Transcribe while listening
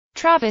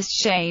Travis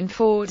Shane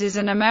Ford is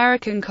an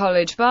American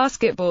college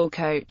basketball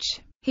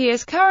coach. He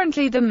is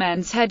currently the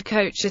men's head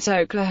coach at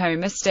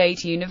Oklahoma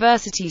State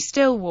University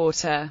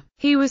Stillwater.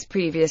 He was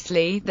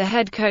previously the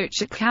head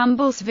coach at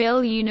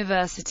Campbellsville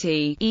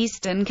University,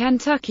 Eastern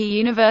Kentucky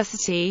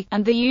University,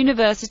 and the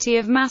University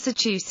of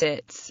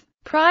Massachusetts.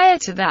 Prior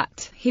to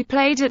that, he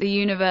played at the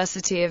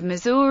University of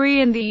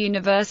Missouri and the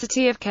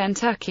University of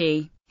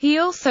Kentucky. He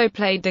also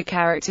played the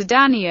character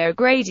Danny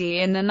O'Grady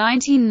in the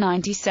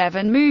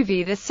 1997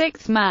 movie The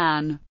Sixth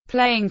Man.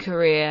 Playing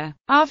career.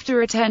 After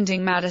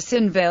attending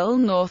Madisonville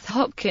North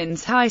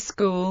Hopkins High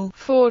School,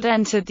 Ford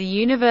entered the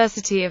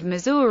University of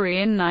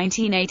Missouri in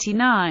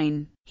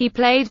 1989. He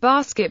played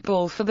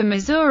basketball for the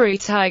Missouri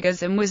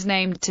Tigers and was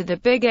named to the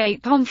Big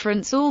 8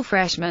 Conference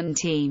All-Freshman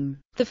team.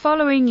 The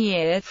following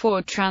year,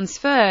 Ford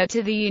transferred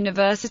to the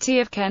University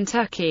of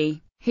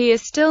Kentucky. He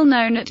is still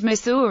known at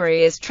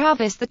Missouri as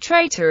Travis the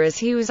Traitor, as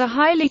he was a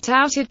highly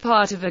touted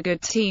part of a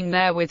good team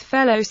there with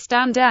fellow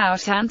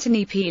standout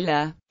Anthony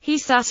Peeler. He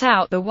sat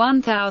out the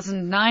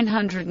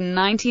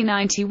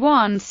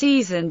 1990-91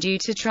 season due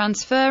to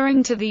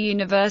transferring to the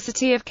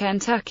University of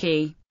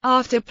Kentucky.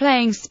 After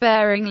playing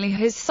sparingly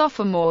his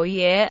sophomore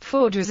year,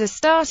 Ford was a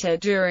starter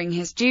during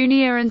his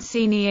junior and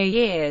senior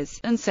years,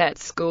 and set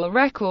school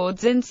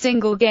records in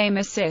single-game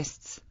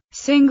assists,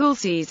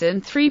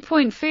 single-season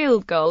three-point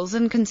field goals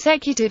and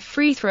consecutive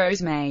free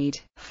throws made.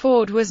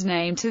 Ford was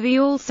named to the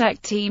All-Sec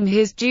team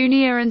his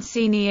junior and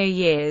senior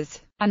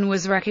years, and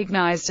was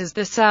recognized as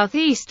the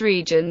Southeast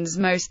region's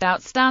most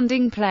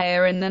outstanding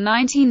player in the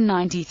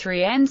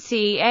 1993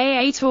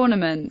 NCAA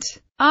tournament.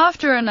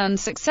 After an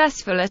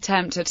unsuccessful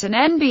attempt at an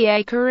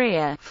NBA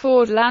career,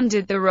 Ford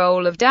landed the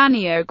role of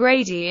Danny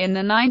O'Grady in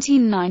the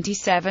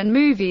 1997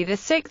 movie The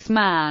Sixth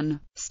Man,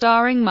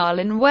 starring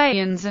Marlon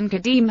Wayans and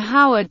Kadeem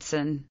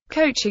Howardson.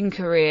 Coaching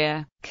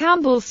career.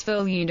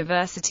 Campbellsville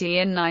University.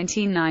 In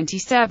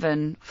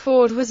 1997,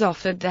 Ford was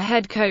offered the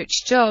head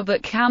coach job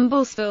at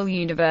Campbellsville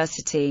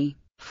University.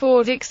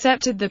 Ford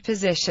accepted the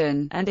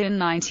position, and in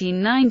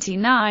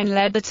 1999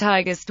 led the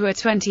Tigers to a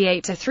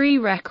 28-3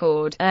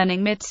 record,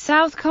 earning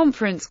Mid-South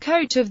Conference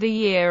Coach of the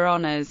Year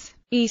honors.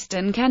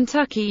 Eastern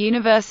Kentucky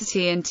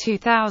University. In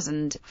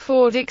 2000,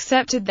 Ford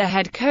accepted the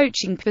head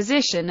coaching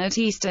position at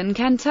Eastern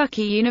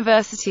Kentucky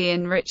University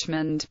in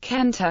Richmond,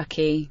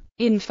 Kentucky.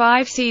 In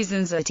 5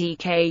 seasons at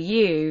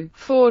EKU,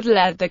 Ford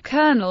led the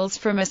Colonels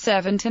from a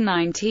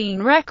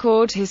 7-19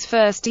 record his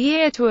first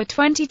year to a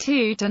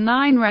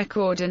 22-9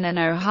 record in an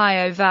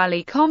Ohio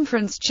Valley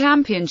Conference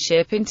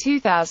championship in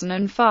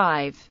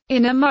 2005.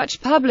 In a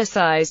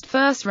much-publicized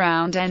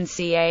first-round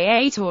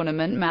NCAA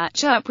tournament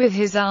matchup with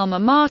his alma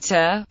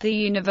mater, the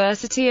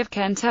University of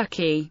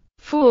Kentucky,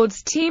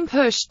 Ford's team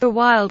pushed the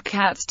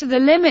Wildcats to the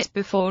limit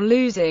before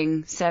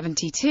losing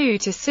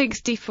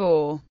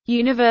 72-64.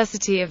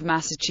 University of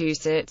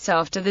Massachusetts.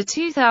 After the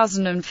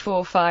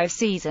 2004-05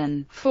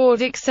 season,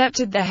 Ford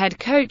accepted the head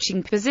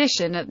coaching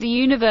position at the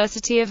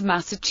University of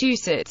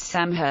Massachusetts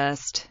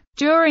Amherst.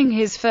 During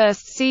his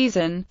first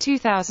season,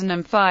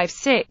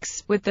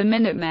 2005-06, with the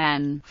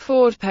Minutemen,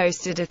 Ford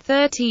posted a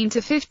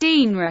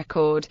 13-15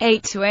 record,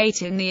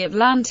 8-8 in the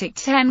Atlantic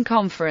 10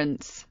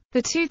 Conference.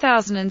 The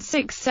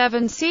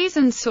 2006-07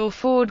 season saw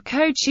Ford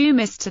coach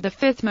UMass to the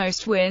 5th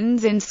most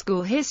wins in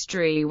school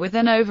history with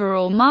an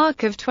overall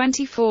mark of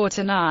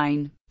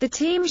 24-9. The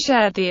team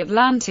shared the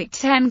Atlantic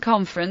 10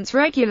 Conference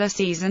regular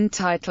season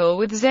title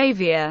with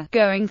Xavier,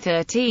 going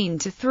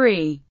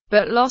 13-3,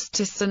 but lost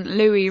to St.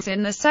 Louis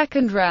in the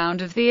second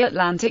round of the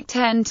Atlantic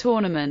 10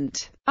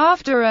 tournament.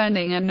 After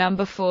earning a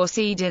number 4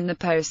 seed in the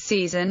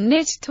postseason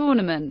NIT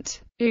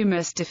tournament,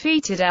 UMass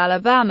defeated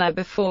Alabama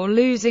before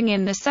losing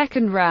in the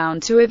second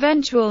round to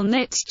eventual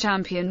NIT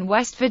champion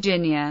West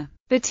Virginia.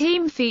 The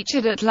team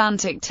featured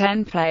Atlantic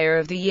 10 Player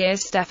of the Year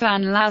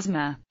Stefan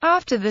Lasma.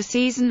 After the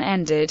season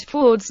ended,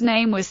 Ford's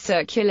name was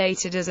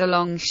circulated as a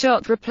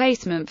long-shot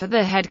replacement for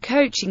the head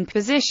coaching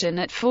position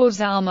at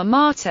Ford's alma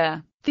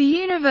mater, the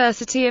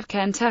University of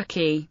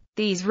Kentucky.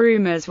 These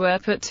rumors were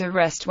put to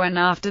rest when,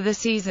 after the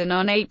season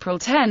on April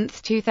 10,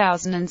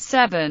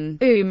 2007,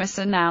 UMass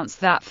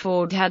announced that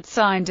Ford had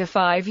signed a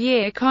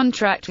 5-year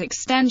contract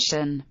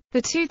extension.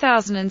 The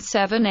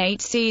 2007-08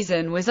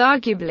 season was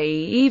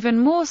arguably even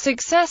more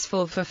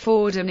successful for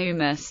Ford and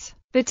UMass.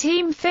 The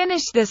team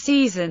finished the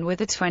season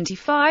with a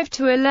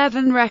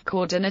 25-11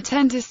 record and a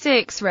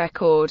 10-6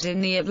 record in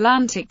the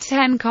Atlantic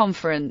 10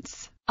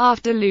 Conference.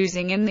 After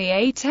losing in the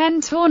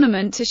A-10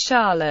 tournament to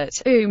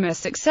Charlotte,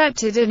 UMass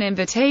accepted an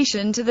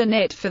invitation to the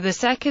NIT for the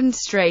second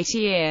straight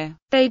year.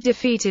 They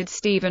defeated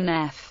Stephen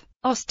F.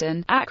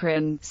 Austin,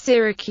 Akron,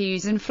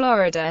 Syracuse and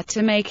Florida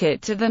to make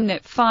it to the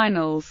NIT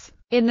Finals.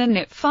 In the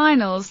NIT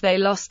Finals they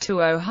lost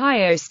to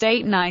Ohio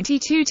State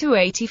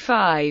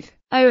 92-85.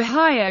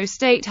 Ohio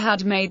State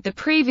had made the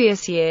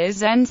previous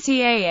year's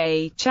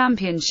NCAA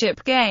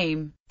championship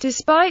game.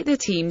 Despite the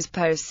team's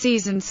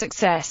postseason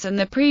success and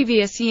the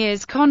previous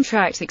year's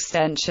contract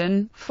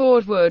extension,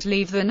 Ford would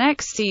leave the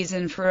next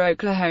season for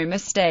Oklahoma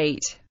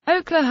State.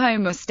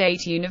 Oklahoma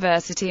State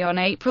University. On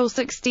April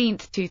 16,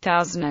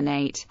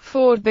 2008,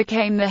 Ford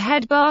became the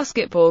head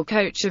basketball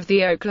coach of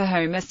the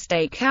Oklahoma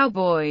State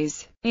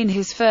Cowboys. In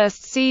his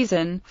first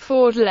season,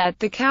 Ford led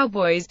the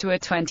Cowboys to a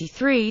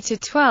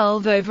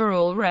 23-12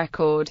 overall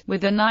record,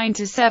 with a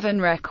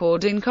 9-7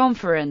 record in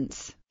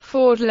conference.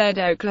 Ford led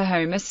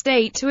Oklahoma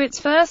State to its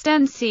first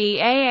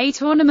NCAA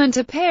tournament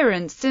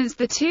appearance since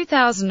the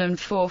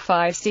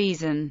 2004-05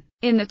 season.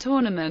 In the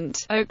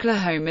tournament,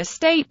 Oklahoma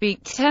State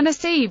beat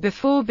Tennessee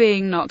before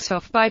being knocked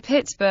off by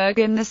Pittsburgh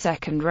in the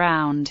second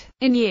round.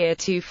 In Year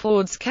 2,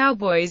 Ford's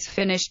Cowboys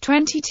finished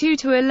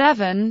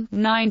 22-11,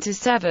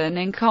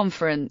 9-7 in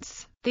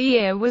conference. The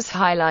year was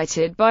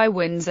highlighted by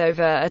wins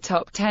over a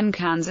top 10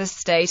 Kansas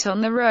State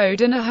on the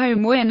road and a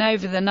home win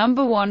over the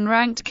number 1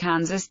 ranked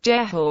Kansas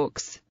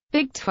Jayhawks.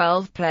 Big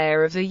 12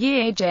 Player of the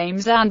Year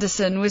James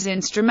Anderson was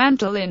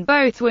instrumental in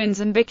both wins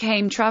and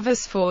became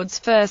Travis Ford's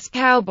first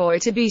Cowboy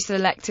to be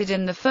selected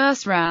in the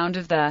first round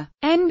of the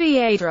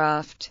NBA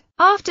draft.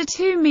 After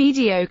 2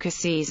 mediocre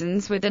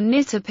seasons with a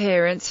NIT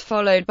appearance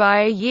followed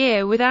by a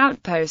year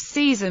without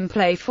postseason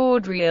play,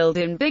 Ford reeled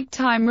in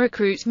big-time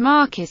recruit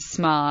Marcus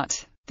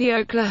Smart. The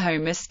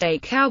Oklahoma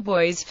State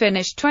Cowboys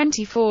finished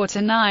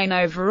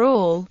 24-9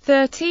 overall,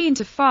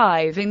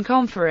 13-5 in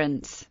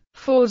conference.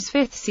 Ford's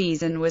fifth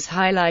season was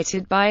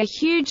highlighted by a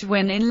huge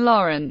win in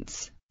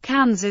Lawrence,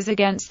 Kansas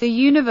against the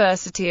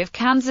University of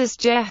Kansas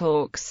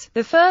Jayhawks,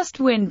 the first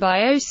win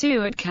by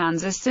OSU at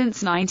Kansas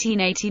since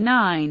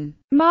 1989.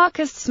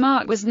 Marcus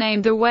Smart was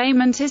named the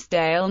Wayman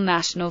Tisdale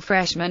National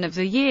Freshman of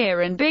the Year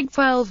and Big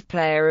 12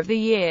 Player of the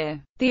Year.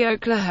 The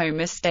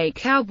Oklahoma State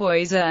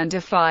Cowboys earned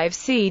a 5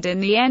 seed in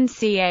the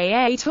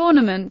NCAA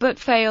tournament but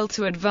failed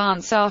to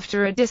advance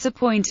after a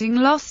disappointing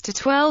loss to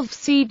 12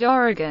 seed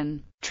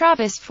Oregon.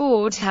 Travis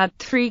Ford had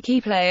 3 key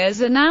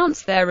players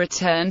announce their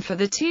return for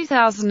the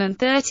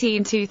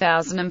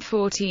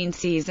 2013-2014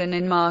 season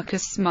in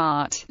Marcus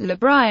Smart,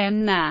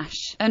 LeBrian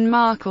Nash, and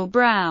Markel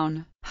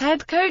Brown.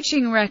 Head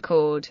coaching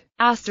record.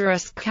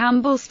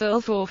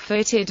 Campbellsville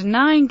forfeited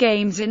 9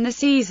 games in the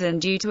season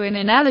due to an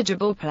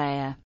ineligible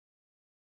player.